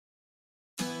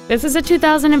This is a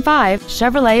 2005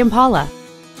 Chevrolet Impala.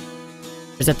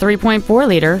 There's a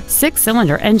 3.4-liter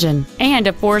 6-cylinder engine and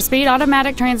a 4-speed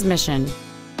automatic transmission.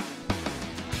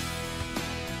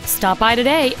 Stop by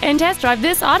today and test drive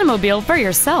this automobile for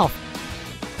yourself.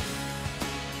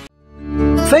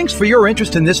 Thanks for your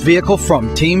interest in this vehicle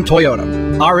from Team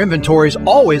Toyota. Our inventory is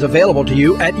always available to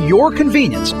you at your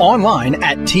convenience online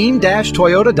at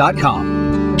team-toyota.com.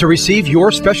 To receive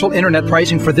your special internet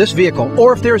pricing for this vehicle,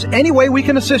 or if there's any way we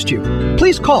can assist you,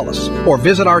 please call us or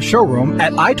visit our showroom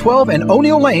at I-12 and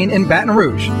O'Neill Lane in Baton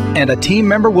Rouge, and a team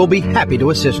member will be happy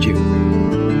to assist you.